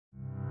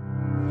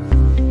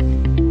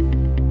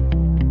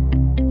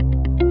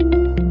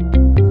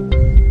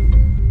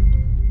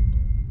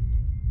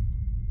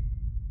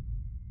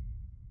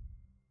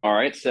All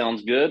right,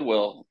 sounds good.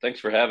 Well, thanks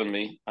for having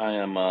me.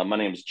 My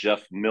name is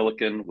Jeff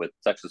Millikin with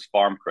Texas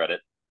Farm Credit.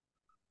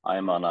 I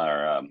am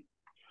on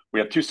we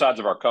have two sides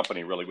of our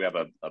company, really. We have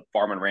a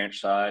farm and ranch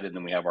side, and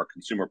then we have our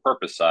consumer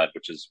purpose side,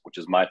 which is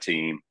my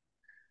team.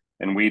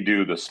 And we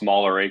do the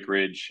smaller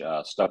acreage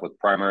stuff with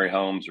primary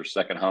homes or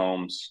second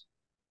homes.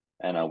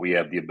 And we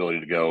have the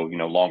ability to go,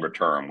 longer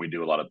term. We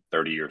do a lot of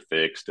 30-year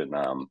fixed and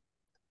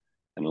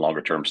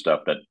longer term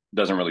stuff that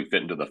doesn't really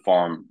fit into the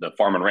farm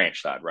and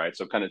ranch side, right?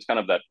 So it's kind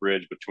of that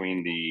bridge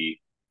between the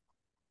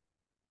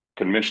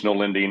conventional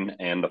lending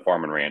and the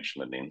farm and ranch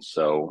lending.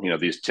 So,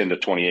 these 10 to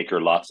 20 acre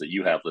lots that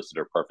you have listed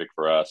are perfect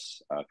for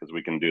us because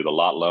we can do the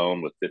lot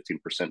loan with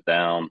 15%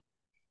 down.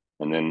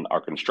 And then our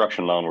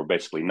construction loan, we're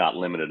basically not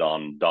limited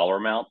on dollar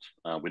amount.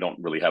 We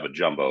don't really have a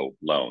jumbo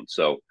loan.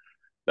 So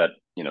that,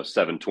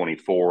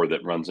 724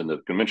 that runs into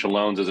conventional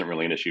loans isn't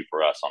really an issue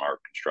for us on our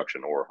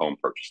construction or home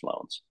purchase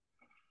loans.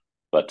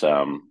 But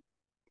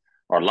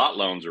our lot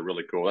loans are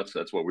really cool.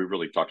 That's what we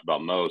really talked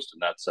about most.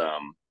 And that's,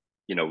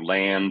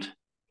 land,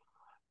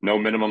 no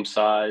minimum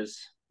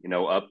size,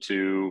 up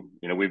to,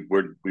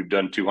 we've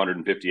done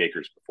 250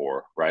 acres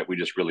before, right? We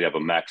just really have a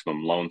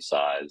maximum loan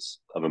size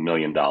of $1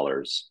 million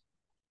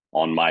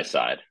on my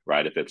side,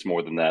 right? If it's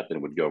more than that, then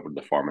it would go over to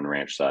the farm and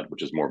ranch side,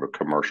 which is more of a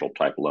commercial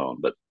type loan,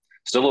 but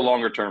still a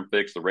longer term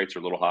fix. The rates are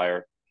a little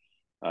higher,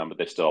 but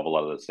they still have a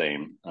lot of the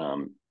same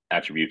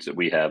attributes that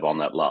we have on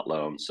that lot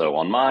loan. So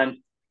on mine,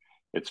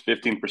 it's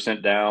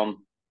 15% down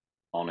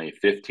on a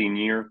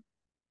 15-year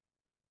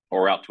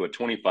or out to a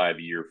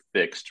 25-year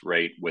fixed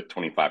rate with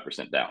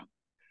 25% down,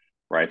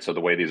 right? So the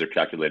way these are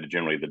calculated,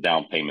 generally the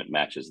down payment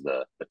matches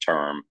the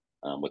term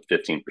with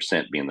 15%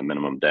 being the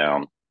minimum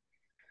down.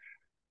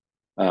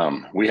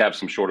 We have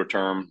some shorter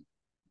term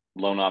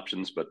loan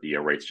options, but the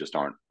rates just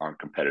aren't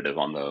competitive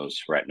on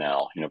those right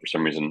now. For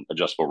some reason,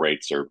 adjustable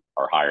rates are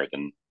higher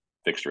than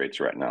fixed rates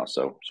right now.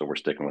 So we're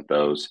sticking with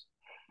those.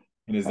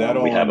 And is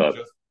that We have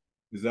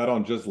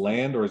on just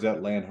land, or is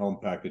that land home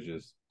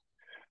packages?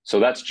 so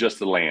that's just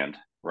the land,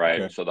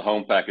 right? Okay. So the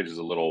home package is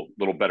a little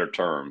better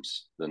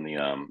terms than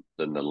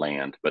the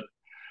land. But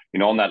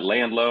on that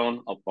land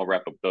loan, I'll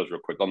wrap up those real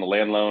quick. On the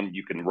land loan,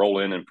 you can roll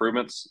in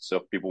improvements. So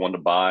if people want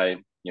to buy,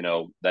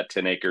 that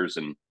 10 acres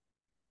and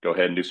go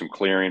ahead and do some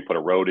clearing, put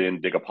a road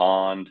in, dig a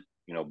pond,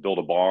 build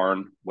a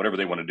barn, whatever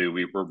they want to do.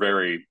 We're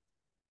very,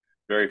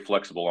 very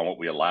flexible on what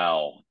we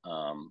allow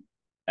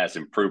as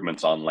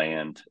improvements on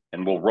land,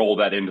 and we'll roll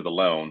that into the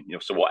loan.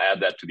 So we'll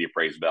add that to the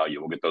appraised value.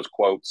 We'll get those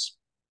quotes,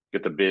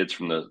 get the bids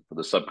from the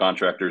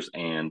subcontractors,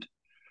 and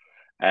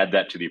add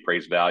that to the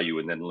appraised value,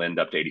 and then lend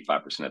up to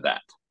 85% of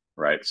that,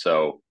 right?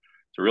 So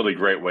it's a really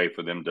great way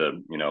for them to,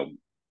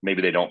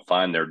 maybe they don't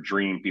find their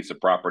dream piece of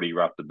property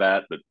right off the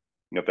bat, but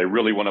if they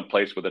really want a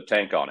place with a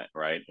tank on it,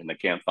 right, and they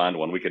can't find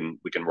one, we can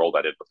roll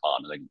that into the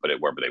pond and they can put it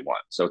wherever they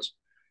want. So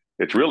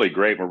it's really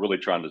great. We're really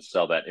trying to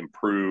sell that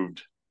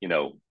improved,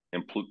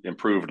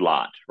 improved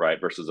lot, right,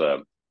 versus I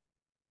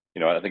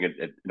think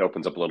it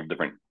opens up a little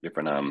different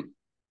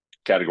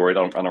category. I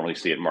don't really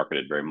see it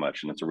marketed very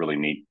much, and it's a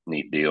really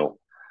neat deal.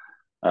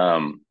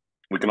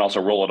 We can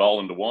also roll it all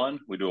into one.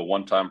 We do a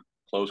one-time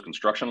closed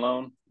construction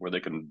loan where they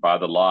can buy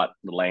the lot,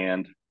 the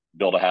land,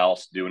 build a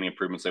house, do any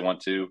improvements they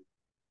want to.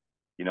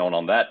 And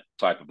on that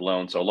type of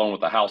loan, so a loan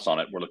with a house on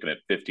it, we're looking at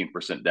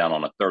 15% down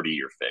on a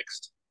 30-year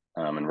fixed.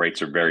 And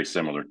rates are very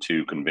similar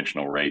to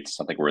conventional rates.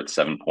 I think we're at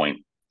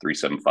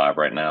 7.375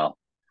 right now.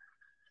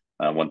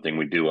 One thing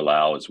we do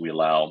allow is we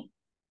allow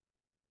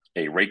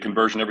a rate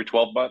conversion every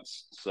 12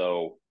 months.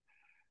 So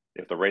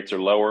if the rates are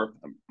lower,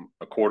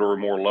 a quarter or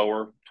more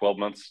lower, 12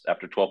 months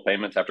after 12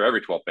 payments, after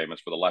every 12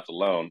 payments for the life of the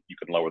loan, you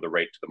can lower the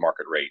rate to the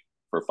market rate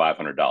for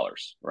 $500,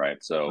 right?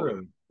 So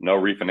Really? no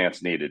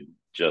refinance needed.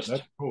 That's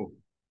cool.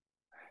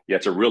 Yeah,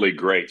 it's a really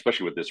great,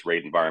 especially with this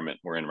rate environment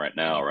we're in right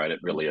now, right? It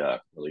really does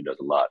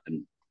a lot,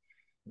 and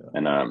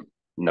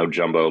no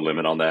jumbo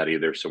limit on that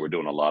either. So we're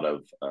doing a lot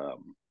of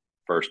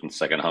first and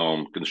second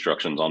home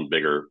constructions on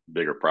bigger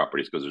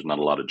properties because there's not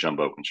a lot of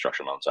jumbo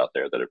construction loans out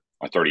there that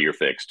are 30-year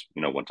fixed,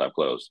 one time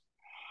closed.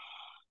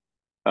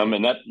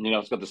 And that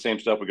it's got the same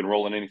stuff. We can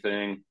roll in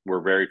anything.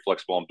 We're very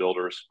flexible on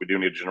builders. We do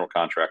need a general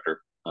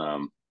contractor,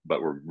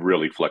 but we're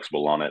really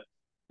flexible on it,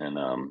 and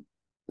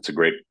it's a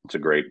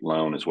great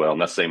loan as well.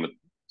 And that's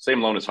same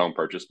loan as home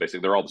purchase. Basically,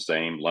 they're all the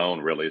same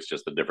loan. Really, it's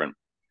just the different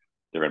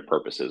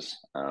purposes.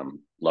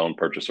 Loan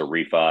purchase or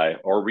refi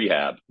or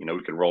rehab.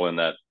 We can roll in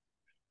that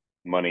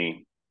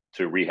money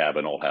to rehab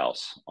an old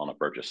house on a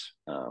purchase.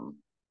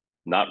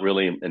 Not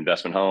really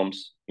investment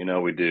homes.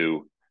 We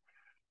do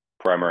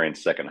primary and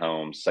second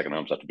homes. Second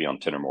homes have to be on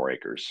 10 or more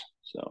acres.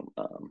 So,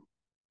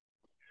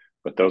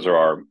 but those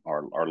are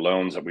our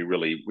loans that we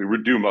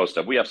do most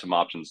of. We have some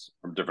options,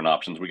 different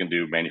options. We can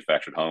do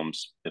manufactured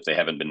homes if they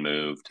haven't been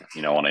moved,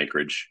 on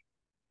acreage.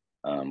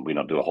 We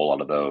don't do a whole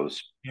lot of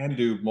those. And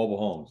do mobile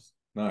homes.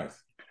 Nice.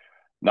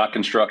 Not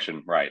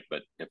construction, right?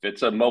 But if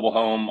it's a mobile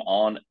home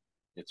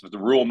it's with the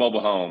rural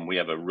mobile home, we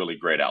have a really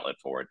great outlet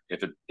for it.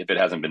 If it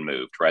hasn't been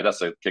moved, right? That's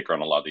the kicker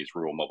on a lot of these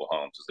rural mobile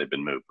homes is they've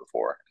been moved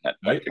before. That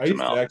I kicks them used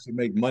to out. actually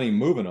make money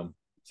moving them.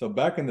 So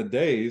back in the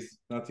days,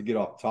 not to get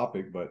off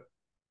topic, but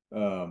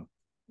um,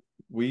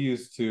 we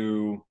used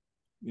to,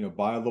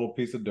 buy a little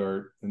piece of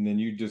dirt, and then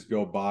you just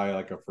go buy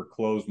like a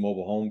foreclosed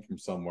mobile home from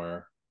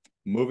somewhere,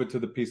 move it to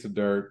the piece of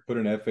dirt, put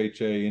an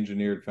FHA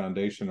engineered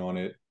foundation on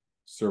it,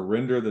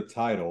 surrender the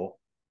title,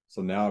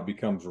 so now it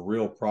becomes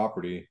real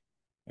property,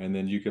 and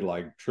then you could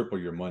like triple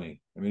your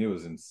money. I mean, it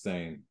was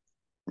insane.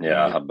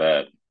 Yeah, Like I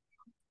bet.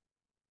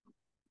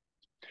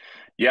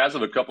 Yeah, as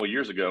of a couple of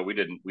years ago, we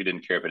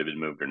didn't care if it had been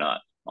moved or not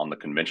on the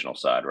conventional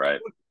side, right?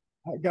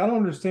 I don't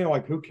understand,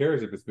 like, who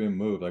cares if it's been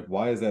moved? Like,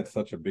 why is that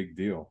such a big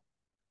deal?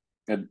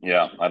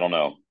 Yeah, I don't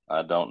know.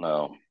 I don't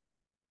know.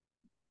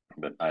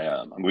 But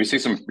we see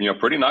some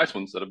pretty nice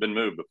ones that have been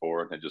moved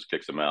before, and it just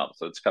kicks them out.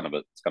 So it's kind of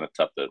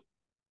tough to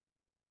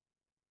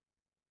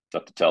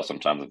tell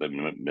sometimes if they've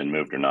been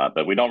moved or not.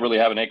 But we don't really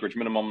have an acreage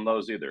minimum on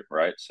those either,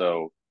 right?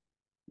 So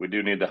we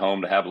do need the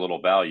home to have a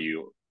little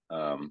value,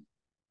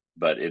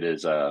 but it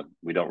is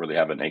we don't really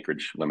have an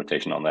acreage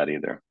limitation on that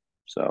either.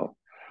 So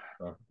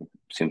Uh,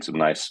 seen some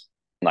nice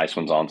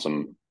ones on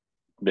some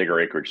bigger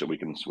acreage that we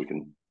can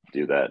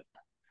do that.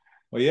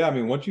 Well, yeah, I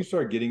mean, once you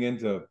start getting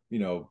into,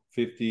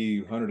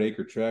 50, 100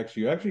 acre tracts,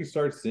 you actually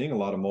start seeing a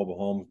lot of mobile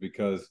homes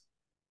because,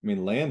 I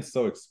mean, land's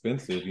so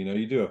expensive.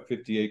 You do a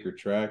 50 acre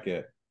tract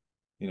at,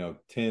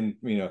 10,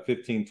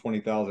 15,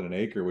 20,000 an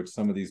acre, which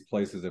some of these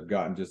places have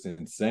gotten just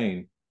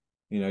insane.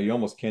 You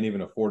almost can't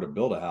even afford to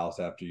build a house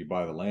after you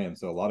buy the land.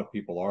 So a lot of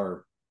people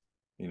are,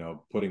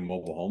 putting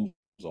mobile homes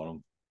on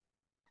them.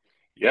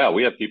 Yeah,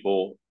 we have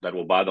people that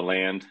will buy the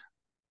land,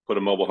 put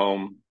a mobile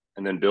home,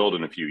 and then build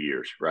in a few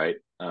years, right?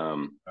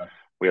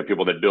 We have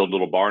people that build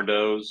little barn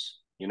doors,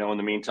 in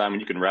the meantime,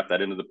 and you can wrap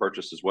that into the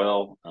purchase as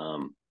well.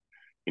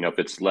 If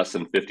it's less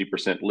than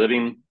 50%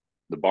 living,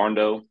 the barn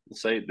dough,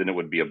 let's say, then it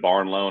would be a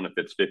barn loan. If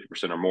it's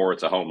 50% or more,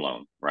 it's a home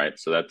loan, right?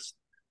 So that's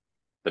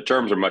the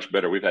terms are much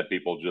better. We've had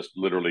people just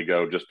literally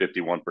go just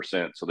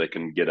 51% so they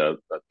can get a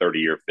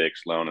 30-year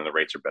fixed loan, and the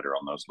rates are better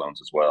on those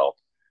loans as well.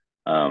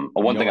 And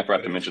One thing y'all I are forgot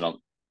to better. mention on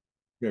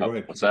Yeah, go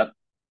ahead. what's that?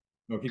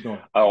 No, keep going.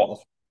 Oh,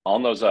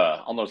 on those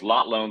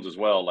lot loans as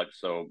well. Like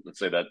so, let's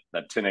say that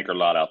 10-acre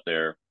lot out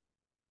there.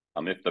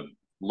 If the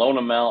loan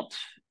amount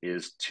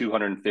is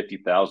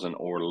 250,000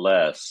 or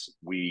less,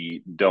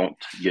 we don't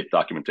get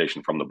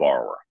documentation from the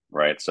borrower,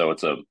 right? So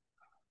it's a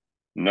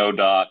no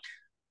doc,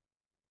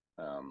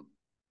 um,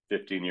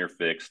 15-year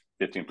fixed,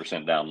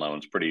 15% down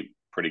loans. Pretty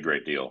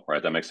great deal,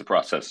 right? That makes the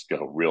process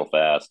go real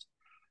fast.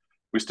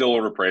 We still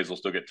order appraisal,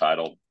 still get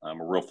title.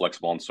 We're real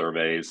flexible on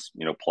surveys,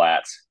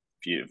 plats.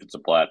 If it's a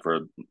plat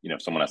for,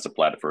 if someone has to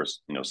plat it for,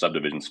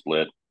 subdivision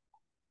split.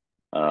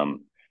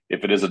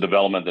 If it is a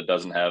development that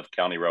doesn't have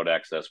county road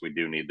access, we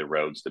do need the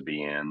roads to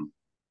be in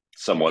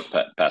somewhat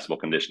passable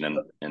condition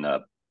and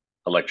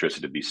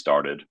electricity to be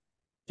started.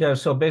 Yeah,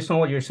 so based on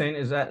what you're saying,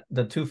 is that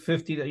the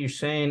 250 that you're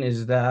saying,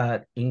 is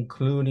that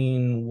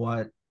including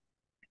what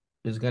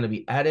is going to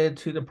be added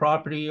to the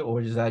property,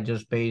 or is that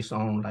just based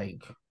on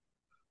like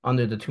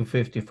under the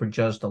 250 for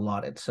just the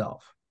lot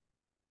itself?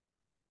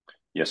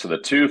 Yeah, so the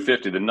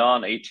 250, the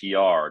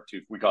non-ATR,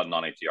 we call it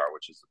non-ATR,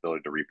 which is the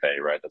ability to repay,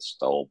 right? That's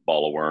the whole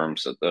ball of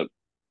worms that the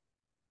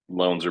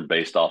loans are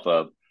based off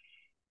of.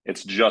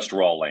 It's just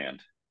raw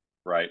land,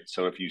 right?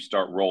 So if you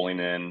start rolling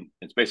in,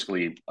 it's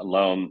basically a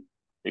loan.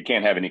 It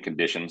can't have any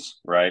conditions,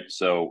 right?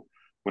 So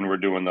when we're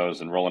doing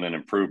those and rolling in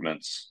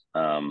improvements,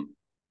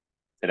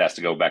 it has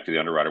to go back to the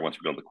underwriter once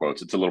we go to the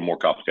quotes. It's a little more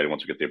complicated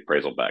once we get the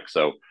appraisal back.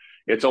 So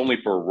it's only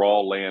for raw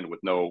land with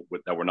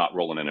that we're not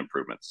rolling in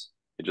improvements.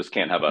 It just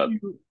can't have a How do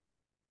you,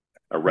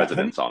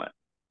 residence on it.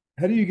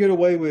 how do you get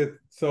away with?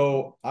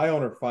 So I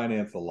owner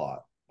finance a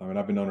lot. I mean,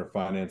 I've been owner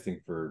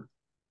financing for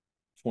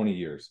 20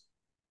 years,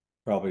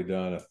 probably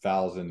done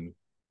 1,000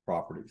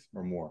 properties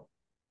or more.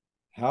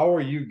 How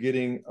are you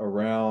getting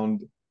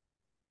around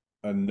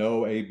a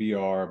no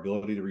ABR,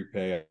 ability to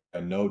repay,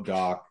 a no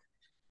doc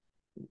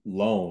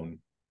loan?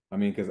 I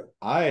mean, because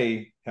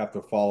I have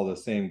to follow the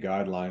same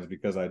guidelines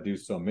because I do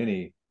so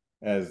many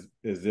as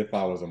if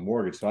I was a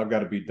mortgage. So I've got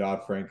to be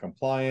Dodd-Frank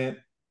compliant.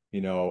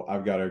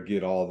 I've got to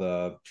get all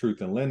the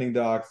truth in lending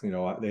docs.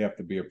 They have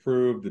to be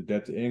approved. The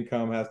debt to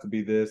income has to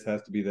be this,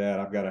 has to be that.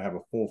 I've got to have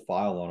a full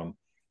file on them.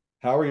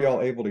 How are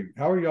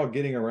y'all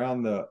getting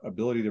around the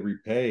ability to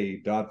repay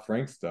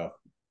Dodd-Frank stuff?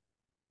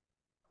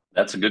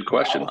 That's a good I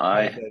question. was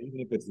taught that even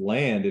if it's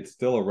land, it's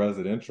still a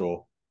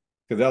residential,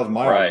 because that was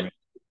my Right. argument.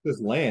 It's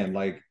just land.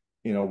 Like,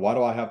 why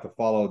do I have to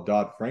follow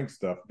Dodd-Frank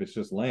stuff if it's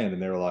just land?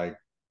 And they're like,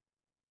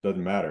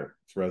 doesn't matter.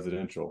 It's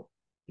residential.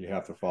 You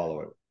have to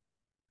follow it.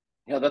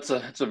 Yeah, that's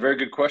a very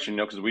good question,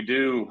 because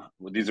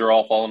these are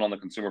all falling on the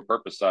consumer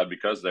purpose side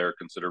because they're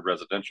considered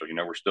residential.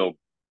 We're still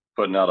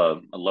putting out a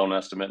loan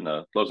estimate and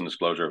a closing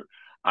disclosure.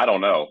 I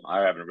don't know.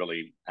 I haven't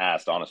really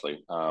asked,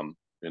 honestly.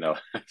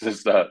 It's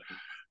just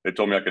they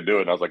told me I could do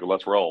it, and I was like, well,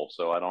 let's roll.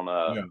 So I don't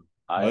Yeah.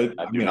 I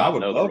I do mean, I not would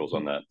know the love rules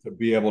on that. to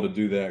be able to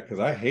do that because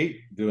I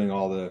hate doing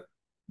all the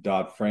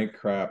Dodd-Frank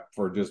crap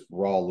for just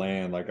raw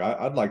land. Like,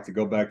 I'd like to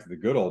go back to the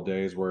good old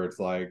days where it's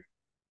like,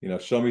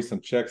 show me some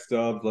check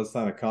stubs, let's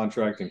sign a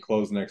contract and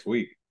close next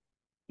week,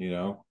 you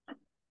know?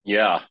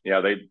 Yeah,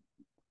 yeah, they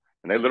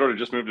literally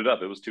just moved it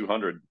up. It was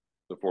 200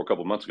 before a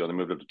couple of months ago. They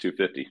moved it to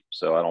 250.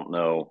 So I don't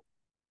know.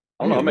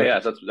 I I don't know. need I to may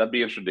look. ask. That'd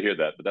be interesting to hear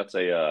that. But that's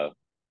a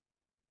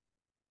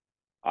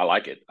I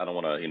like it. I don't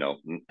want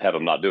to have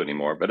them not do it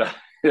anymore. But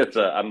it's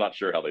I'm not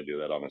sure how they do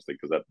that honestly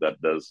because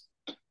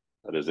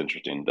that is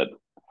interesting. That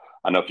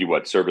I know if you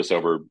service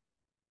over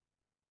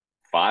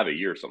 5 a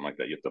year or something like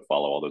that, you have to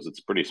follow all those. It's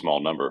a pretty small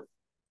number.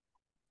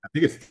 I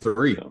think it's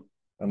three, So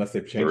unless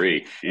they've changed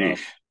it. 3,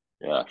 sheesh.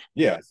 Yeah,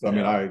 Yeah, so I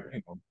mean,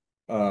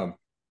 yeah.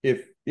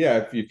 if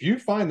yeah, if you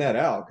find that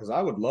out, because I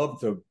would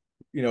love to,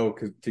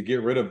 cause to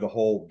get rid of the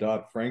whole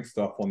Dodd-Frank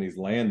stuff on these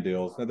land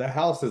deals. Now the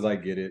houses, I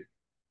get it,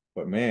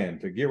 but man,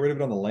 to get rid of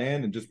it on the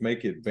land and just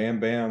make it bam,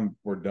 bam,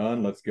 we're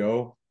done, let's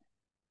go,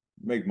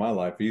 make my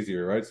life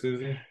easier, right,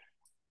 Susie?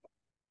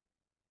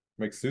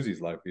 Make Susie's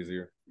life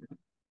easier.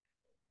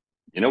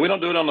 We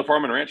don't do it on the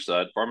farm and ranch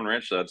side. Farm and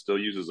ranch side still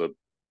uses a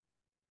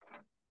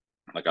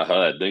like a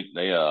HUD.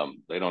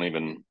 They don't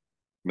even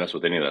mess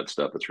with any of that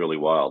stuff. It's really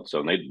wild.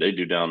 So they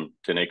do down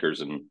 10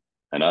 acres and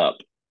up.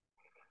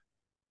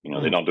 They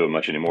Hmm. don't do it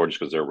much anymore just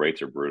because their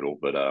rates are brutal.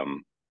 But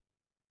on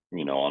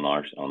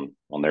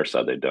their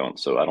side they don't.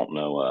 So I don't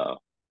know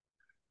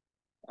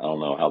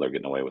how they're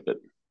getting away with it.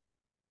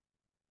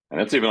 And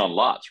it's even on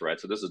lots, right?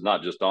 So this is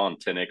not just on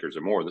 10 acres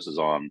or more. This is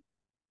on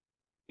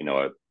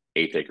a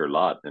 8 acre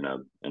lot in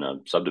a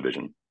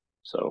subdivision.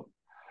 So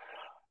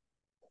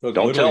So it's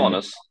don't tell literally on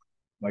us.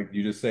 like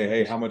you just say,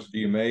 hey, how much do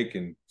you make,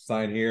 and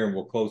sign here, and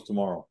we'll close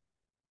tomorrow.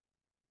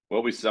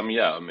 Well,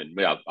 yeah. I mean,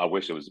 yeah. I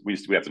wish it was. We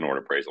have to know where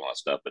to appraisal and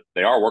stuff, but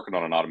they are working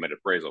on an automated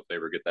appraisal. If they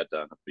ever get that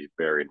done, it'd be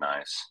very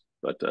nice.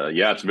 But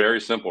yeah, it's very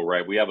simple,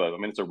 right? We have I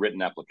mean, it's a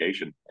written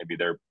application. Maybe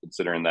they're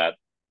considering that,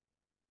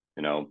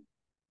 you know,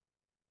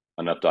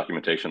 enough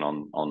documentation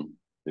on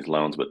these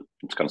loans, but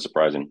it's kind of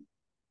surprising.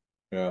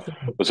 Yeah.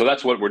 But so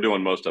that's what we're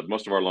doing. Most of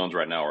our loans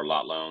right now are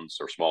lot loans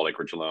or small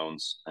acreage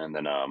loans, and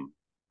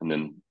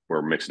then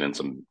we're mixing in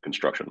some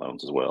construction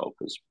loans as well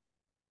because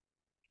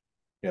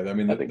Yeah, I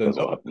mean I think the those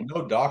will no the happen.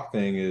 no dock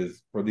thing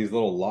is for these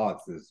little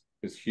lots is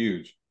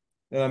huge.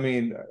 And I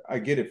mean, I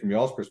get it from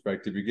y'all's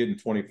perspective. You're getting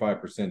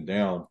 25%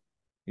 down,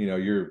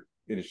 and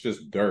it's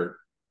just dirt,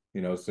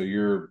 so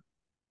your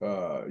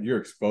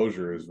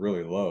exposure is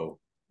really low.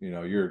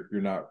 You're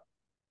not,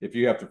 if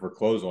you have to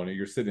foreclose on it,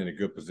 you're sitting in a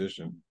good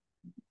position.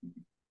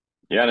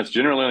 Yeah, and it's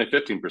generally only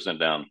 15%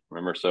 down.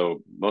 Remember,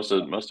 so most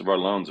of our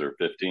loans are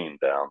 15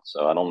 down.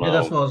 So I don't Yeah,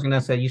 that's know. what I was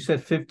gonna say. You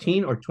said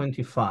 15 or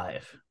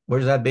 25.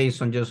 Where's that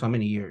based on just how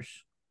many years?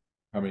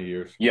 How many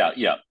years? Yeah,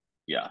 yeah,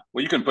 yeah.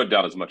 Well, you can put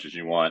down as much as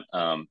you want.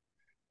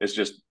 It's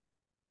just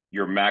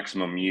your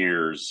maximum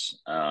years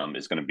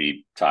is going to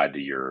be tied to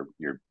your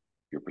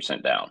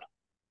percent down,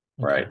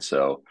 Okay. right?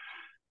 So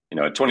at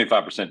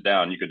 25%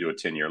 down, you could do a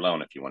 10-year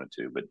loan if you wanted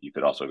to, but you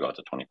could also go out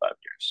to 25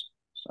 years.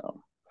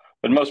 So,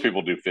 but most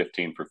people do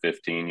 15 for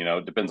 15.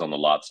 It depends on the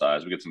lot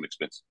size. We get some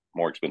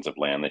more expensive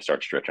land. They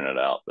start stretching it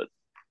out, but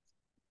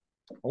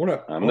I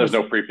want there's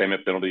to no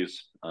prepayment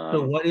penalties.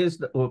 So what is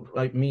the well,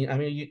 I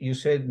mean you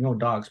said no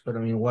docs, but I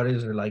mean what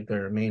is it like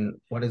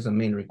what is the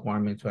main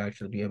requirement to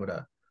actually be able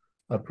to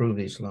approve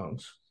these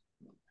loans?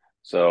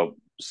 So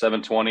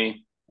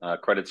 720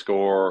 credit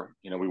score.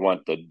 We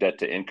want the debt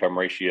to income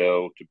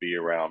ratio to be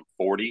around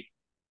 40.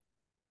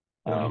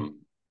 40. Um,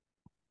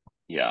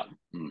 yeah.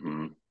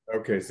 Mm-hmm.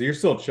 Okay, so you're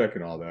still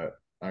checking all that.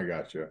 I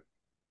got you.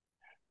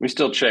 We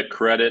still check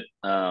credit.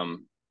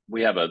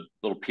 We have a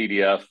little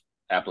PDF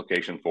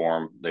application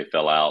form they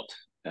fill out,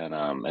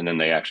 and then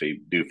they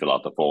actually do fill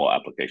out the full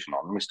application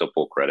on them. We still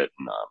pull credit,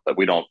 but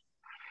we don't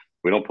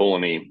pull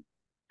any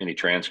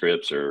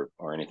transcripts or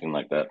anything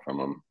like that from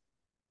them.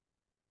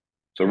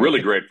 So Yeah, I really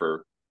think. great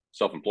for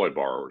self-employed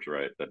borrowers,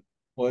 right? That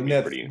Well, can and be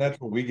that's pretty that's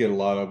what we get a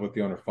lot of with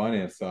the owner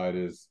finance side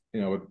is,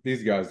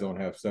 these guys don't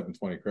have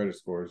 720 credit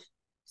scores.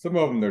 Some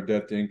of them, their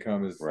debt to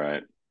income is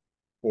right.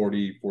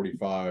 40,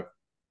 45.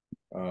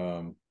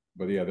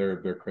 But yeah,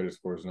 their credit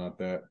score is not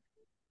that.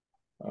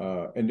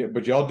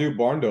 But y'all do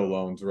Barndo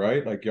loans,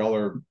 right? Like y'all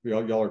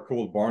are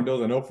cool with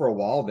Barndos. I know for a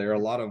while there, a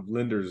lot of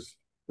lenders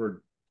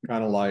were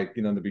kind of like,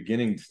 in the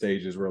beginning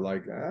stages were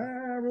like,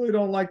 I really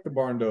don't like the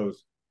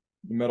Barndos,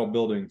 the metal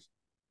buildings.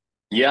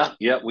 Yeah,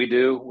 yeah, we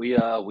do. We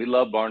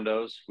love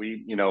barndos.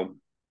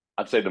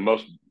 I'd say the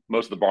most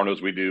of the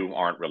barndos we do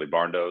aren't really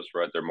barndos,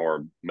 right? They're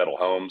more metal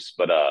homes.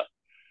 But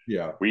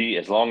Yeah. we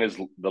as long as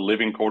the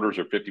living quarters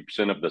are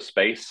 50% of the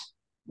space,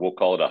 we'll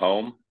call it a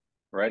home,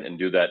 right? And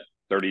do that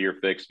 30-year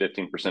fixed,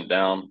 15%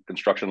 down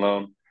construction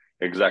loan,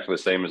 exactly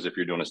the same as if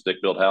you're doing a stick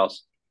built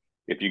house.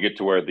 If you get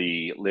to where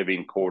the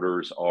living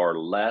quarters are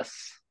less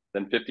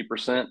than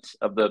 50%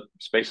 of the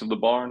space of the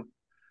barn,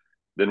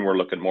 then we're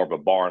looking more of a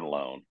barn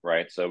loan,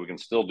 right? So we can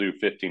still do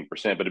 15%,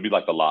 but it'd be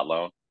like the lot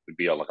loan. It'd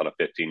be like on a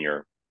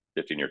 15-year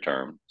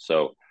term.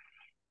 So,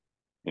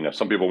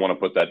 some people want to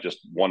put that just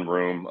one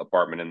room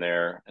apartment in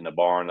there in a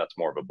barn. That's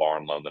more of a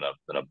barn loan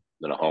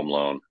than a home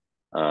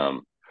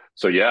loan.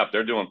 So yeah, if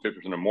they're doing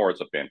 50% or more,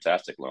 it's a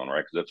fantastic loan,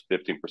 right? Because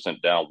that's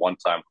 15% down, one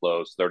time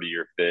close,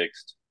 30-year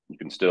fixed. You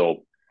can still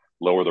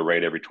lower the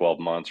rate every 12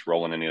 months,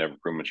 roll in any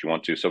improvements you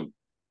want to. So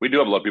we do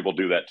have a lot of people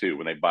do that too.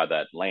 When they buy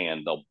that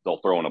land, they'll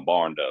throw in a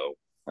barn dough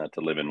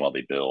to live in while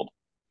they build.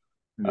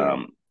 Yeah.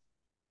 Um,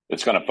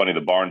 it's kind of funny.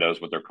 The barn dough is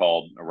what they're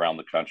called around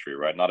the country,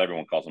 right? Not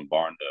everyone calls them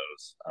barn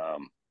doughs.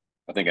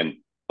 I think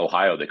in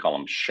Ohio they call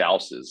them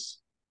shouses,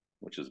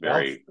 which is House?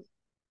 very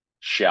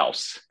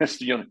shouse.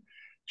 You know,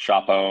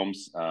 shop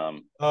homes. Oh,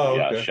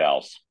 Yeah, okay.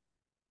 shouse.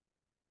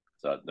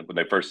 So when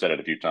they first said it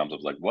a few times, I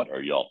was like, "What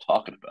are y'all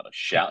talking about? A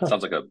shout? It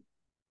sounds like a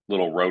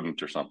little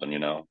rodent or something, you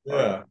know, or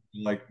Yeah,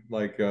 like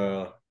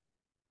a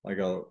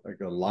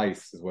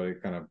lice is what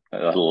it kind of.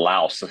 a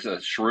louse, Yeah.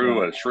 a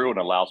shrew and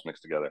a louse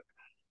mixed together."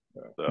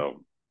 Yeah.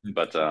 So,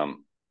 but Interesting.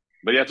 um,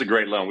 but yeah, it's a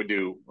great loan. We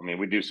do. I mean,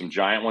 we do some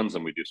giant ones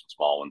and we do some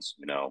small ones.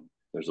 You know,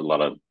 there's a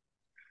lot of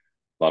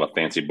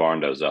fancy barn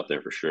doughs out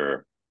there for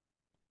sure.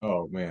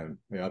 Oh man,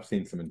 yeah, I've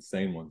seen some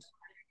insane ones,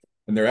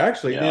 and they're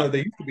actually, Yeah, they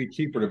used to be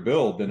cheaper to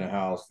build than a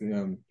house,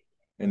 and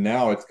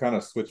now it's kind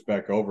of switched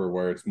back over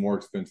where it's more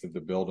expensive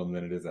to build them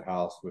than it is a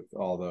house with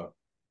all the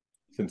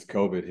since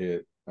COVID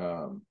hit.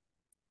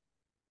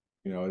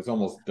 It's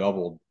almost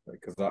doubled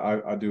because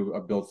I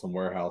built some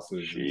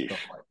warehouses and stuff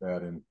sheesh. like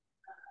that, and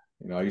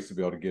I used to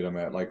be able to get them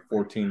at like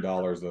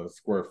 $14 a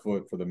square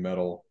foot for the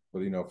metal, for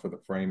the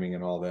framing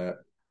and all that,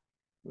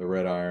 the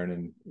red iron,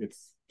 and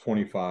it's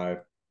 25,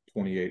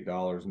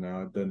 $28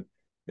 now.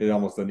 It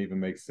almost doesn't even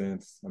make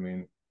sense. I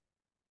mean,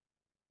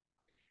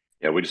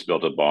 Yeah, we just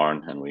built a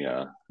barn and we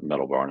a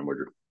metal barn, and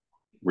we're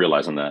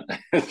realizing that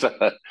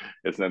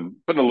it's then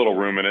putting a little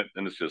room in it,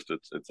 and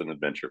it's an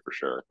adventure for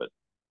sure, but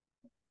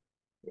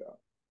yeah.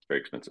 it's very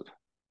expensive.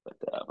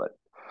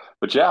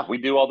 But yeah, we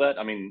do all that.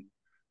 I mean,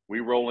 we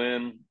roll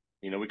in.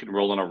 You know, we can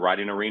roll in a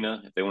riding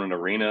arena if they want an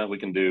arena. We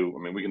can do.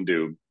 I mean, we can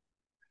do.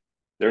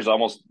 There's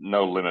almost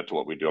no limit to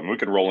what we do. I mean, we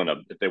could roll in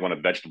if they want a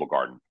vegetable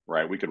garden,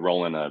 right? We could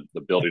roll in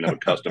the building of a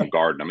custom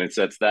garden. I mean, it's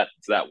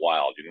that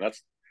wild. You know,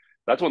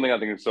 that's one thing I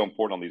think is so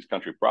important on these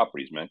country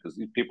properties, man, because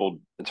these people,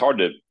 it's hard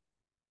to,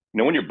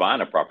 when you're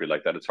buying a property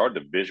like that, it's hard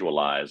to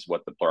visualize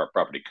what the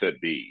property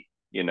could be,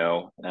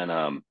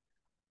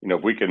 and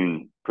if we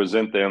can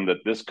present them that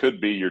this could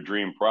be your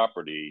dream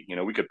property,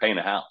 we could paint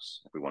a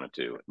house if we wanted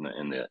to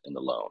in the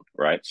loan,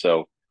 right?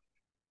 So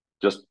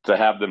just to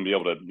have them be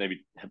able to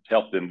maybe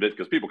help them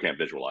because people can't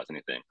visualize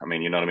anything. I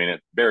mean, you know what I mean?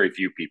 Very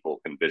few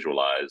people can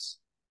visualize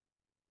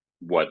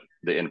what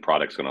the end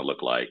product's going to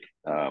look like.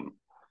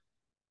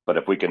 But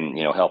if we can,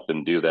 help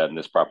them do that, and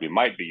this property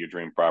might be your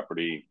dream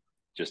property,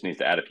 just needs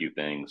to add a few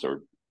things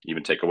or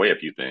even take away a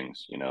few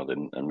things,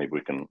 then and maybe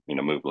we can,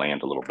 move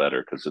land a little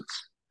better because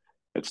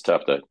it's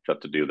tough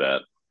to do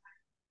that.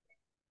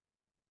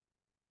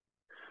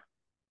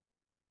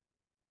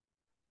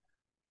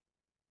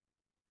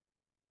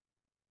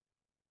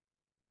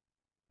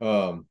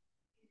 Um,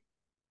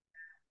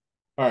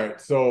 all right.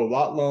 So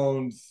lot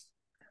loans,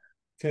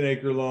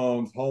 10-acre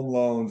loans, home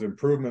loans,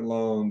 improvement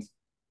loans.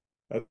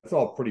 That's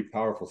all pretty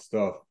powerful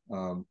stuff.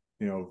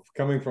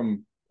 Coming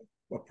from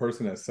a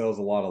person that sells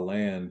a lot of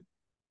land,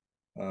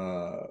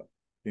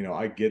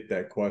 I get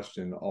that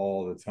question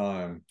all the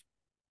time,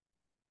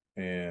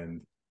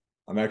 and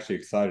I'm actually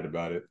excited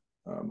about it.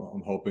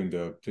 I'm hoping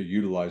to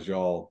utilize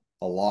y'all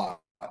a lot.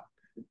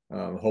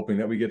 Hoping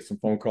that we get some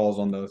phone calls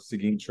on the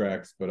Seguin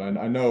tracks, but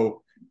I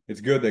know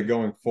it's good that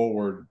going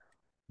forward,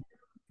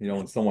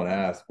 when someone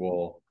asks,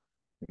 well,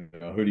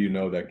 who do you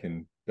know that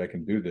can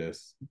do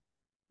this?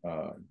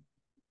 Uh,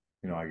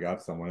 I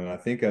got someone, and I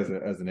think as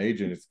an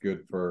agent, it's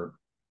good for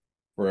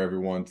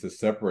everyone to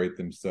separate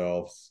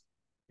themselves.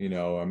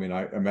 I mean,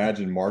 I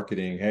imagine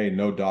marketing, hey,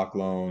 no doc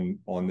loan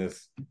on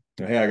this.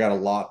 Hey, I got a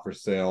lot for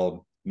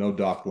sale, no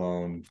doc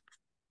loan.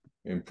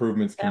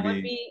 Improvements can That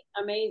would be, be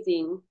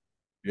amazing.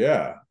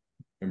 yeah,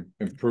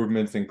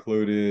 improvements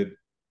included.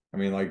 I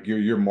mean, like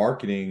your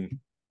marketing,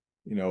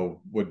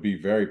 would be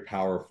very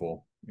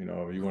powerful. You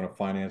want to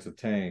finance a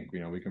tank,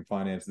 we can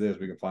finance this,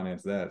 we can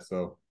finance that.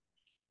 So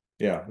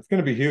yeah, it's going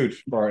to be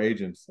huge for our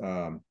agents.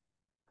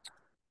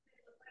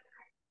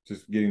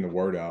 Just getting the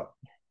word out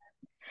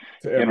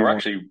to And we're everyone.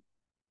 actually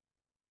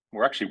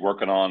we're actually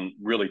working on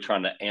really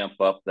trying to amp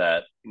up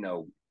that,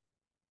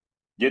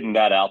 getting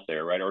that out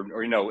there, right?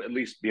 Or at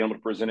least be able to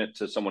present it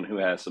to someone who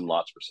has some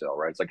lots for sale,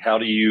 right? It's like, how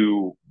do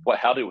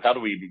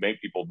we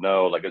make people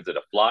know? Like, is it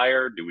a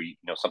flyer? Do we,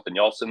 something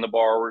else in the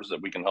borrowers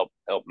that we can help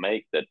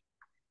make that,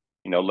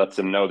 lets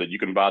them know that you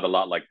can buy the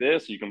lot like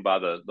this, you can buy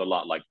the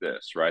lot like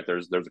this, right?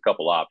 There's a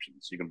couple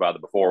options. You can buy the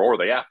before or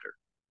the after,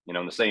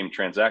 in the same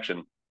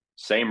transaction,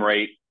 same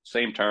rate,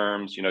 same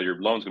terms.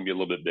 Your loan's gonna be a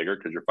little bit bigger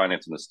because you're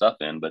financing the stuff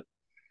in, but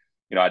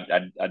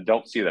I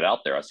don't see that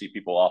out there. I see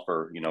people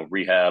offer,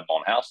 rehab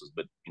on houses,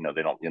 but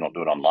they don't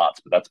do it on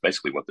lots. But that's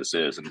basically what this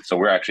is. And so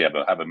we're actually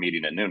have a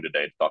meeting at noon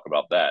today to talk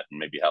about that and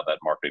maybe how that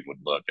marketing would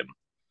look and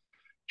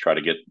try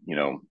to get,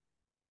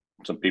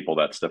 some people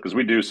that stuff because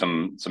we do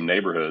some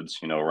neighborhoods,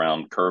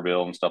 around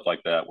Kerrville and stuff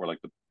like that. We're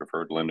like the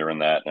preferred lender in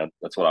that. And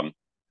that's what I'm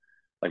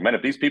like, man.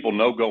 If these people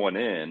know going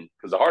in,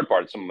 because the hard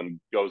part is someone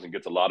goes and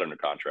gets a lot under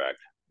contract,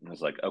 and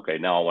it's like, okay,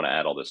 now I want to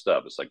add all this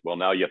stuff. It's like, well,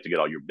 now you have to get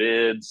all your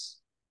bids.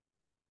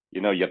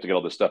 you have to get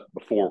all this stuff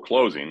before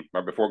closing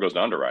or before it goes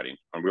to underwriting,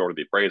 and we order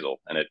the appraisal,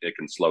 and it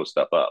can slow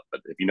stuff up.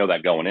 But if you know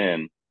that going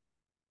in,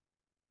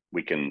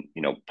 we can,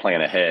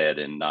 plan ahead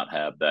and not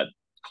have that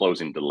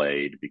closing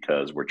delayed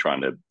because we're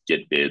trying to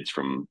get bids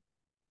from,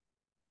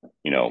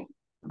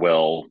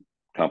 well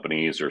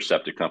companies or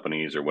septic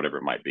companies or whatever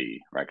it might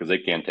be, right? Because they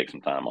can take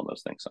some time on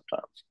those things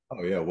sometimes.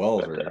 Oh yeah,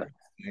 wells But are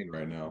insane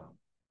right now.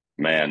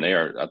 man, they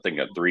are, I think,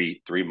 a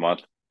 3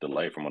 month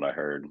delay from what I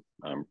heard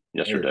They're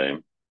yesterday.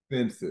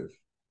 expensive,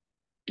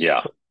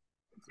 Yeah,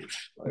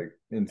 like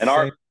and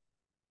insane.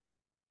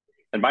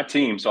 my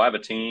team. So I have a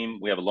team.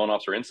 We have a loan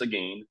officer in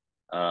Seguin.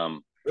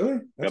 Really? We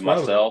have That's why I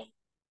was myself.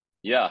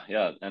 Yeah,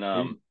 yeah,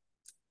 like,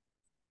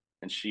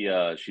 and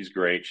she's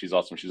great. She's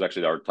awesome. She's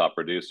actually our top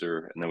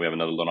producer. And then we have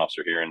another loan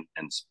officer here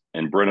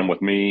in Brenham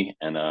with me,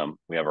 and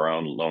we have our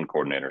own loan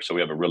coordinator. So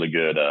we have a really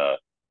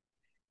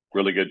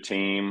good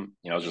team.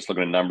 I was just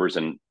looking at numbers,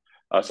 and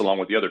us along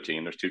with the other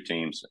team. There's two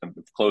teams.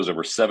 We've closed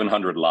over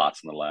 700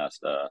 lots in the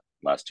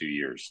last 2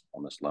 years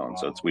on this loan.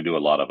 So wow. we do a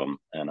lot of them,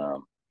 and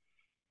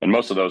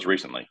most of those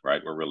recently,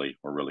 right? We're really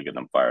getting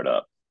them fired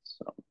up.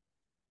 So.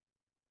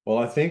 Well,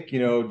 I think,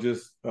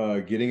 just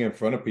getting in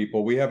front of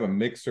people. We have a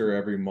mixer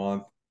every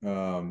month,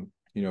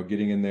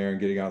 getting in there and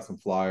getting out some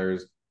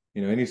flyers,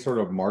 any sort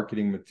of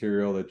marketing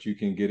material that you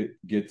can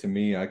get to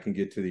me, I can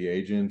get to the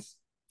agents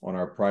on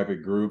our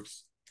private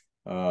groups.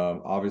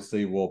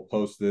 Obviously, we'll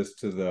post this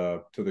to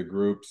the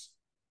groups,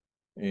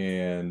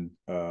 and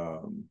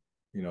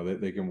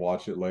they can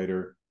watch it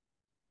later.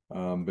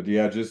 But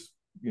yeah, just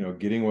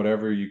getting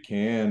whatever you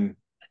can,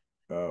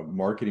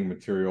 marketing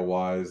material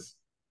wise,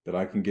 that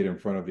I can get in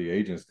front of the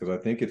agents, because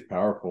I think it's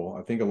powerful.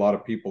 I think a lot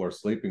of people are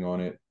sleeping on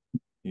it.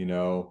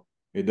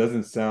 It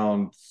doesn't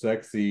sound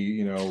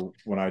sexy,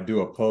 when I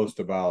do a post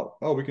about,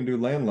 oh, we can do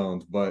land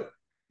loans, but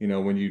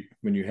when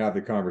you have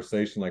the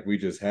conversation like we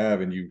just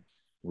have, and you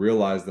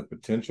realize the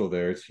potential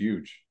there, it's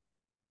huge,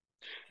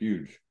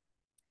 huge.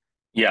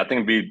 Yeah, I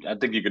think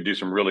you could do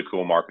some really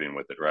cool marketing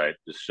with it, right?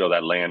 Just show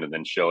that land and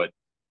then show it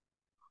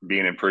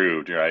being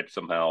improved, right?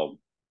 Somehow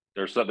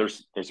there's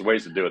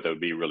ways to do it that would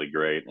be really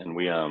great. And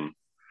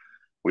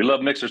we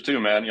love mixers too,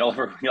 man. Y'all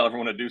ever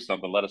want to do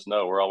something, let us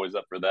know. We're always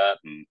up for that.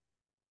 And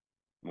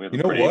we have a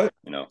You know pretty, what?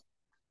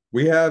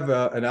 We have,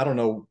 and I don't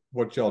know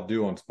what y'all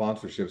do on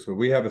sponsorships, but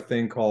we have a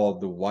thing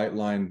called the White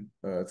Line.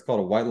 It's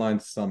called a White Line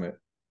Summit.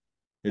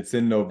 It's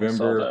in I saw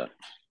November. that.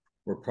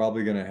 We're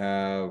probably going to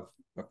have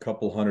a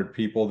couple hundred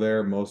people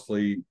there.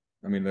 Mostly,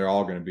 I mean, they're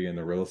all going to be in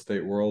the real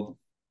estate world,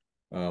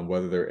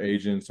 whether they're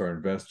agents or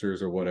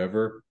investors or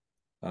whatever.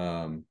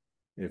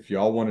 If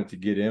y'all wanted to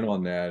get in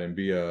on that and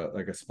be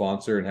a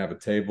sponsor and have a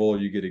table,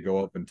 you get to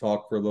go up and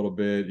talk for a little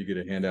bit. You get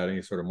to hand out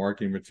any sort of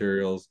marketing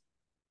materials.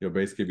 You'll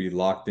basically be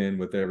locked in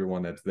with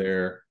everyone that's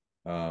there.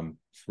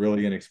 It's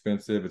really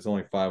inexpensive. It's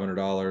only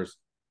 $500,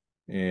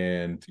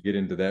 and to get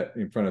into that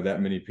in front of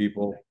that many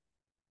people,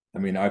 I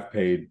mean, I've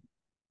paid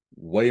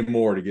way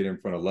more to get in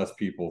front of less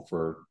people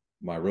for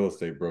my real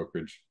estate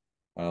brokerage.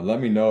 Let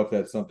me know if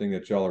that's something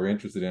that y'all are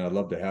interested in. I'd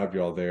love to have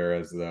y'all there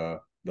as the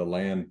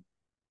land,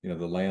 the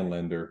land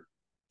lender.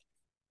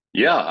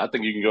 Yeah, I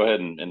think you can go ahead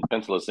and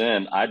pencil us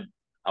in.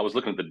 I was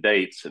looking at the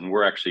dates, and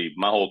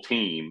my whole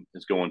team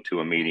is going to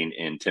a meeting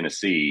in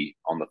Tennessee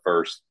on the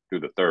 1st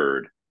through the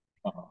 3rd.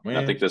 Oh And I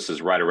man, think this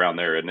is right around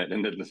there, isn't it?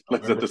 And it's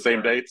at November the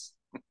same 3rd. dates.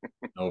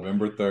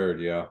 November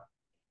 3rd, yeah.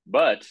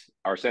 But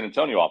our San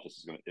Antonio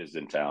office is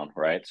in town,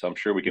 right? So I'm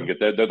sure we can Yep. get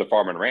there. They're the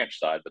farm and ranch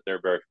side, but they're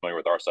very familiar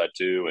with our side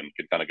too, and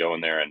can kind of go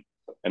in there and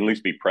at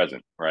least be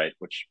present, right?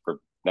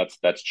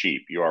 That's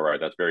cheap. You are right.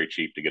 That's very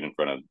cheap to get in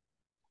front of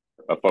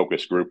a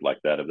focus group like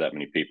that of that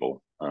many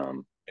people.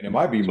 And it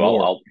might be So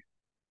more. I'll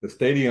The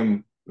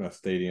stadium, not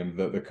stadium,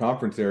 the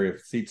conference area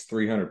seats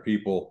 300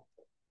 people.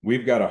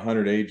 We've got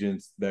 100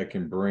 agents that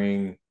can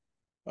bring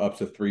up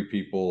to 3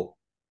 people.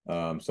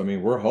 So I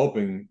mean, we're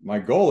hoping. My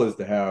goal is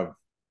to have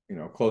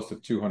close to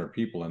 200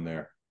 people in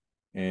there,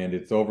 and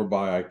it's over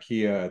by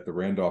IKEA at the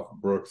Randolph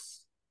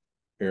Brooks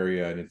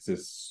area, and it's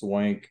this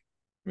swank.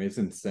 I mean, it's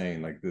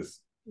insane. Like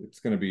this, it's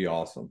going to be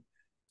awesome.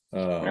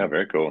 yeah,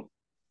 very cool.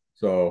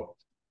 So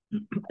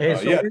Hey,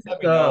 so yeah, where's let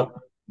me know.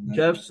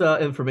 Jeff's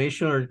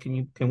information, or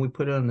can we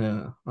put it on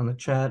the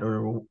chat,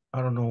 or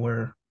I don't know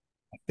where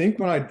I think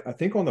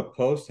on the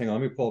post. Hang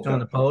on, let me pull up on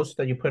the that. post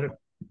that you put it.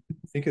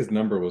 I think his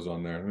number was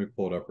on there. Let me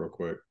pull it up real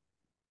quick.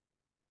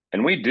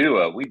 And we do.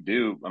 I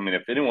mean,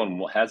 if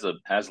anyone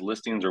has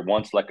listings or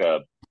wants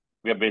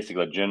we have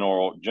basically a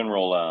general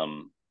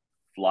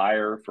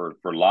flyer for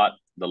the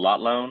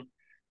lot loan,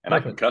 and I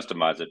can Perfect.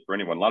 customize it for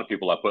anyone. A lot of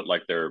people I put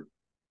like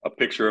a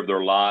picture of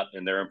their lot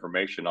and their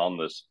information on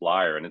this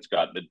flyer, and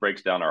it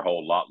breaks down our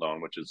whole lot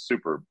loan, which is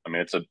super. I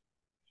mean,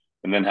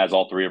 and then has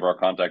all three of our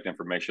contact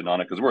information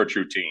on it, because we're a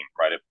true team,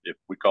 right? If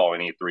we call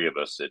any three of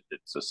us,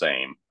 it's the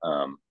same.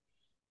 And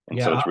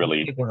Yeah, so I'll take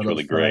one it's of those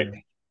really great.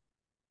 flyers.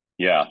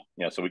 Yeah,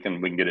 yeah. So we can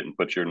get it and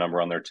put your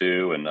number on there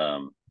too, and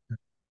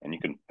you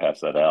can pass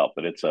that out.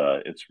 But it's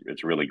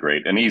really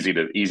great and easy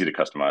to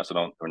customize.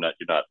 So you're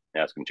not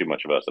asking too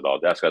much of us at all.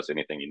 Ask us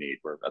anything you need.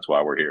 That's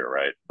why we're here,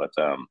 right? But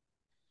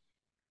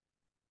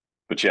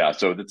But yeah,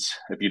 so that's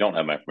if you don't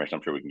have my information,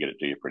 I'm sure we can get it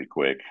to you pretty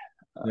quick.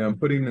 Yeah, I'm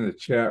putting in the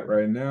chat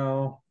right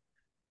now,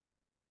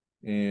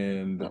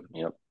 and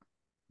Yep.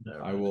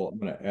 I'm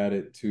going to add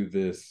it to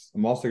this.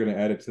 I'm also going to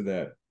add it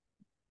to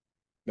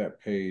that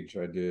page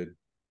I did.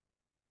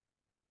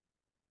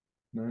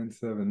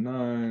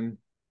 979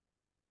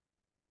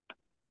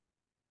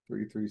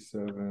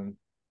 337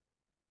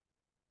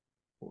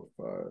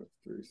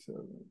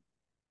 4537.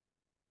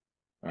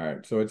 All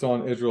right, so it's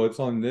on Israel. It's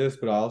on this,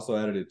 but I also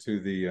added it to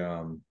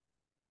the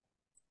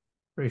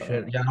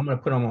Appreciate it. Yeah, I'm gonna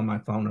put them on my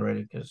phone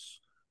already because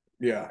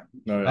yeah.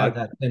 No, I have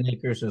that 10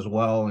 acres as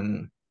well,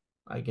 and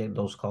I get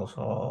those calls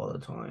all the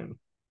time.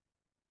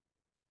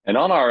 And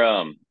on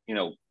our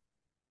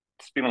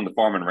speaking on the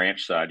farm and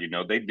ranch side,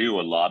 they do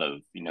a lot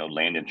of,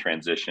 land in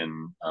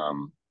transition,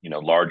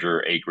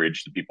 larger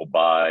acreage that people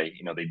buy.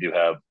 They do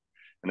have,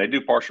 and they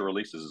do partial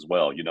releases as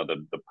well.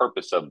 The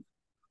purpose of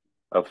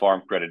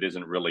farm credit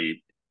isn't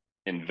really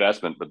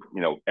investment, but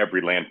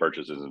every land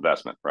purchase is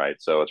investment, right?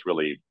 So it's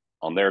really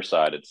on their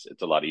side, it's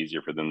a lot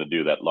easier for them to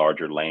do that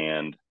larger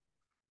land,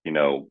 you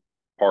know,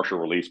 partial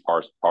release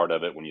part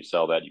of it. When you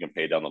sell that, you can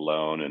pay down the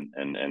loan,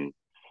 and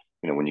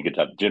when you get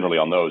to generally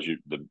on those, you're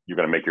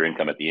going to make your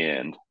income at the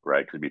end,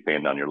 right? Because you'll be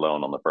paying down your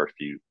loan on the first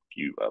few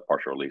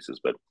partial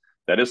releases, but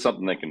that is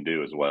something they can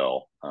do as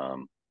well.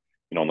 On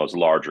those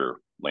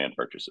larger land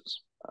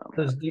purchases.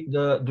 Does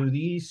do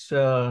these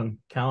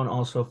count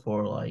also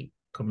for like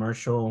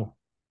commercial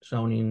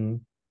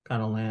zoning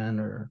kind of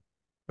land, or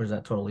is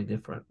that totally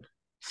different?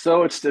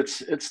 So it's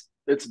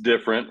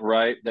different,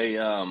 right? They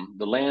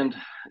the land,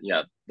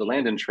 yeah, the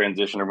land in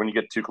transition, or when you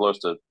get too close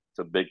to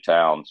big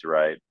towns,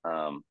 right?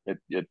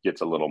 It gets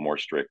a little more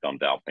strict on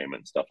down payment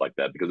and stuff like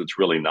that because it's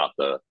really not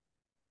the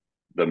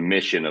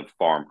mission of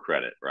Farm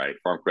Credit, right?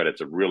 Farm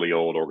Credit's a really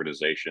old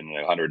organization,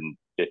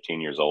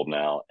 115 years old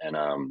now, and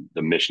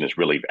the mission is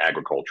really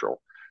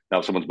agricultural. Now,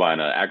 if someone's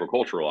buying an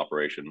agricultural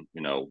operation,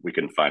 we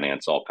can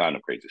finance all kind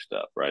of crazy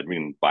stuff, right? We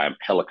can buy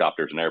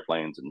helicopters and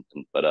airplanes,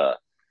 but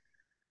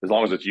as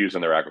long as it's used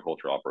in their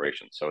agricultural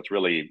operations. So it's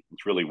really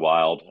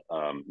wild,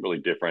 really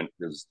different.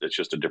 It's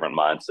just a different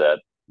mindset,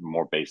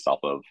 more based off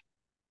of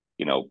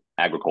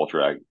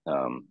agriculture,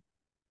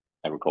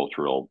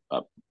 agricultural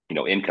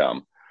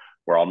income.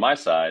 Where on my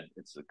side,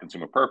 it's a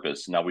consumer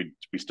purpose. Now we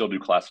still do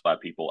classify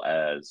people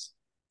as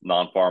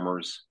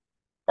non-farmers,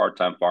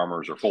 part-time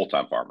farmers, or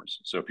full-time farmers.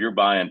 So if you're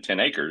buying 10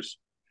 acres,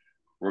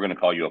 we're going to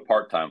call you a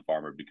part-time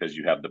farmer because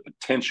you have the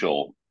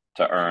potential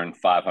to earn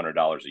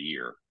 $500 a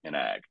year in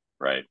ag,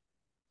 right?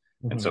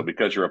 And so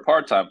because you're a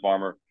part-time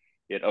farmer,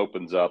 it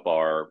opens up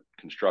our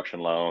construction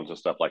loans and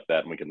stuff like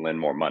that, and we can lend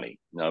more money.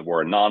 Now,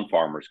 where a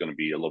non-farmer is going to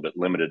be a little bit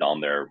limited on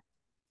their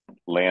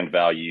land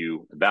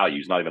values,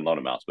 not even loan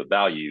amounts, but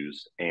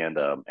values and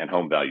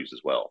home values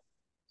as well.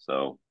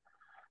 So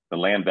the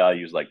land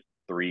value is like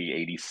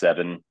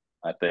 387,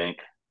 I think,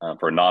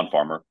 for a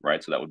non-farmer,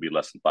 right? So that would be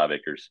less than 5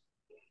 acres.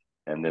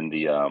 And then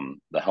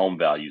the home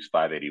value is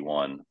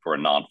 581 for a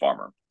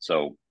non-farmer.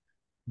 So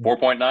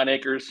 4.9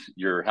 acres,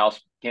 your house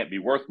can't be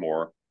worth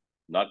more,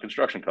 not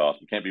construction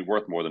costs, it can't be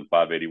worth more than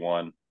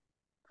 581.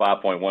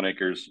 5.1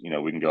 acres,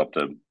 we can go up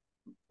to,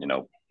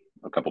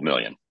 a couple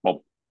million.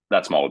 Well,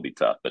 that small would be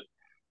tough, but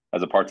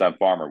as a part-time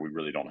farmer, we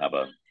really don't have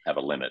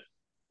a limit.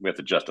 We have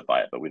to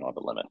justify it, but we don't have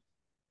a limit.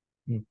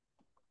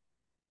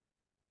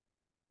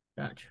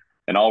 Gotcha.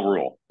 And all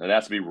rural. It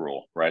has to be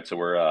rural, right? So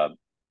we're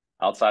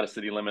outside of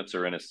city limits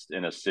or in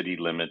a city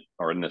limit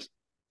or in this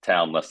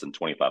town less than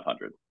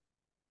 2,500.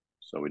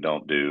 So we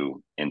don't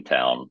do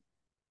in-town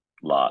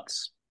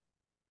lots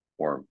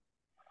or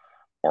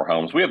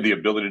homes. We have the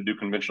ability to do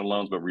conventional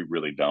loans, but we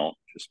really don't,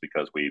 just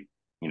because we,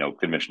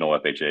 conventional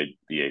FHA,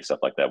 VA, stuff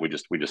like that. We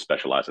just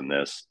specialize in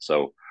this.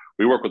 So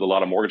we work with a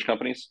lot of mortgage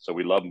companies. So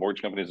we love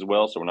mortgage companies as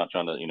well. So we're not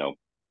trying to,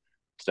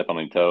 step on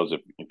any toes.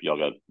 If y'all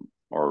got,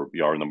 or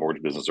you are in the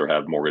mortgage business or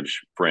have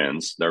mortgage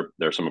friends,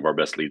 they're some of our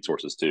best lead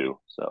sources too.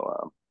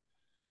 So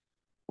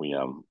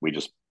we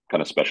just kind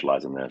of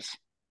specialize in this.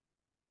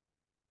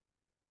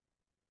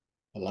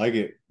 I like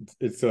it.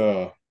 It's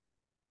gonna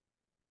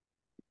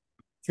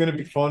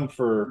be fun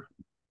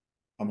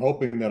I'm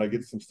hoping that I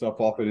get some stuff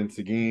off it in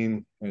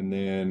Seguin, and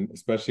then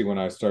especially when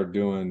I start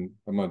I'm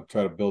gonna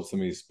try to build some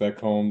of these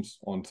spec homes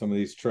on some of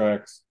these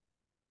tracks,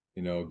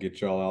 get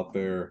y'all out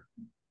there.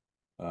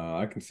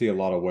 I can see a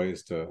lot of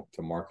ways to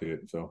market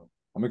it. So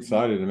I'm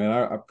excited, and man,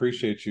 I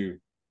appreciate you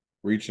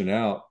reaching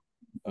out.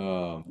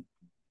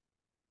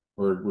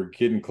 We're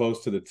getting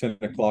close to the 10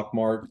 o'clock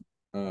mark.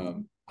 I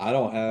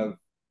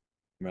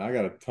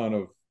got a ton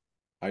of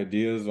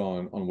ideas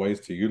on ways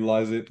to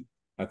utilize it.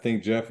 I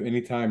think, Jeff,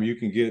 anytime you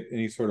can get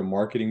any sort of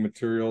marketing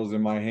materials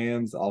in my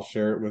hands, I'll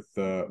share it with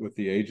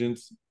the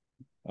agents.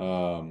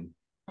 I'm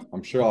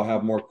sure I'll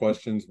have more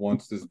questions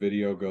once this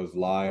video goes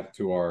live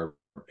to our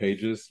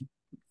pages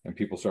and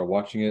people start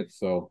watching it.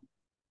 So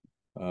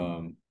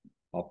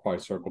I'll probably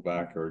circle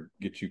back or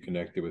get you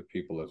connected with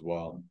people as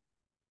well.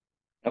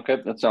 Okay,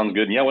 that sounds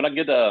good. Yeah, when I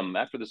get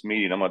after this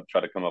meeting, I'm gonna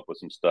try to come up with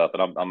some stuff,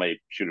 and I may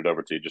shoot it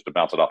over to you just to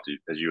bounce it off to you,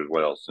 as you as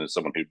well. Since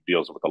someone who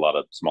deals with a lot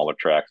of smaller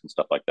tracks and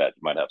stuff like that,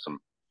 you might have some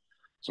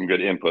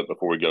good input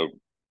before we go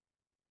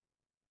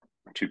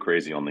too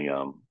crazy on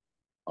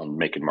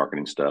making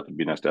marketing stuff. It'd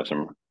be nice to have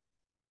some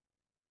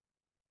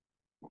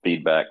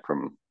feedback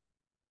from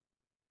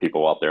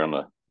people out there in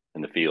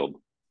the field.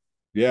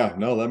 Yeah,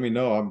 no, let me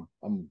know.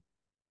 I'm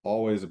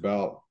always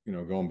about,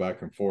 going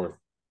back and forth.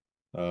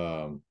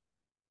 Um,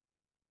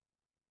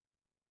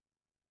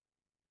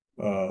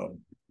 uh,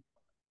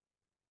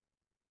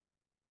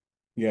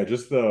 yeah,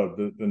 just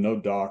the no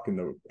dock and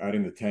the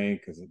adding the tank,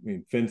 because I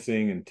mean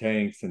fencing and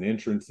tanks and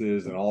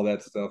entrances and all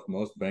that stuff.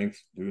 Most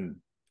banks do,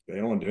 they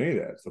don't want to do any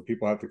of that, so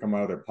people have to come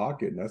out of their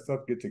pocket, and that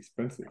stuff gets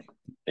expensive.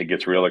 It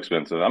gets real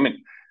expensive. I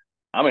mean,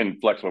 I'm in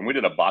flex one. We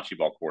did a bocce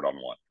ball court on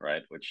one,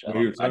 right? Which Well,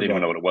 you were I talking didn't even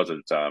about, know what it was at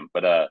the time.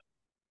 But I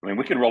mean,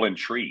 we can roll in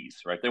trees,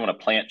 right? They want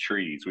to plant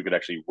trees. We could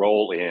actually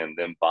roll in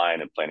them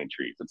buying and planting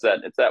trees. It's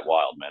that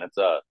wild, man.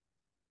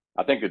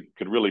 I think it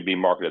could really be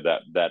marketed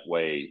that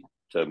way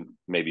to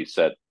maybe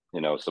set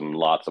some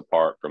lots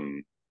apart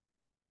from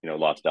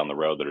lots down the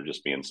road that are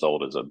just being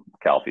sold as a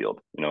cow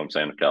field. You know what I'm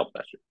saying? A cow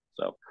pasture.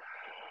 So,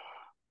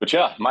 but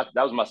yeah,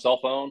 that was my cell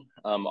phone.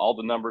 All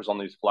the numbers on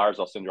these flyers,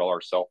 I'll send you all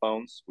our cell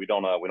phones. We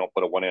don't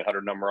put a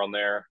 1-800 number on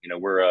there.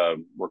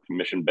 We're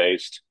commission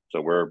based,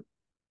 so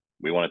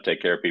we want to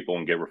take care of people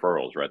and get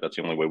referrals, right? That's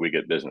the only way we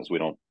get business. We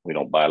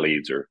don't buy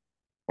leads or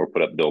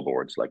put up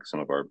billboards like some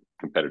of our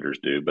competitors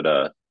do.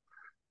 But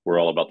we're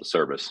all about the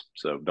service,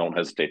 so don't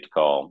hesitate to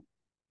call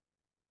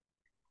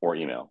or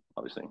email,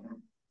 obviously.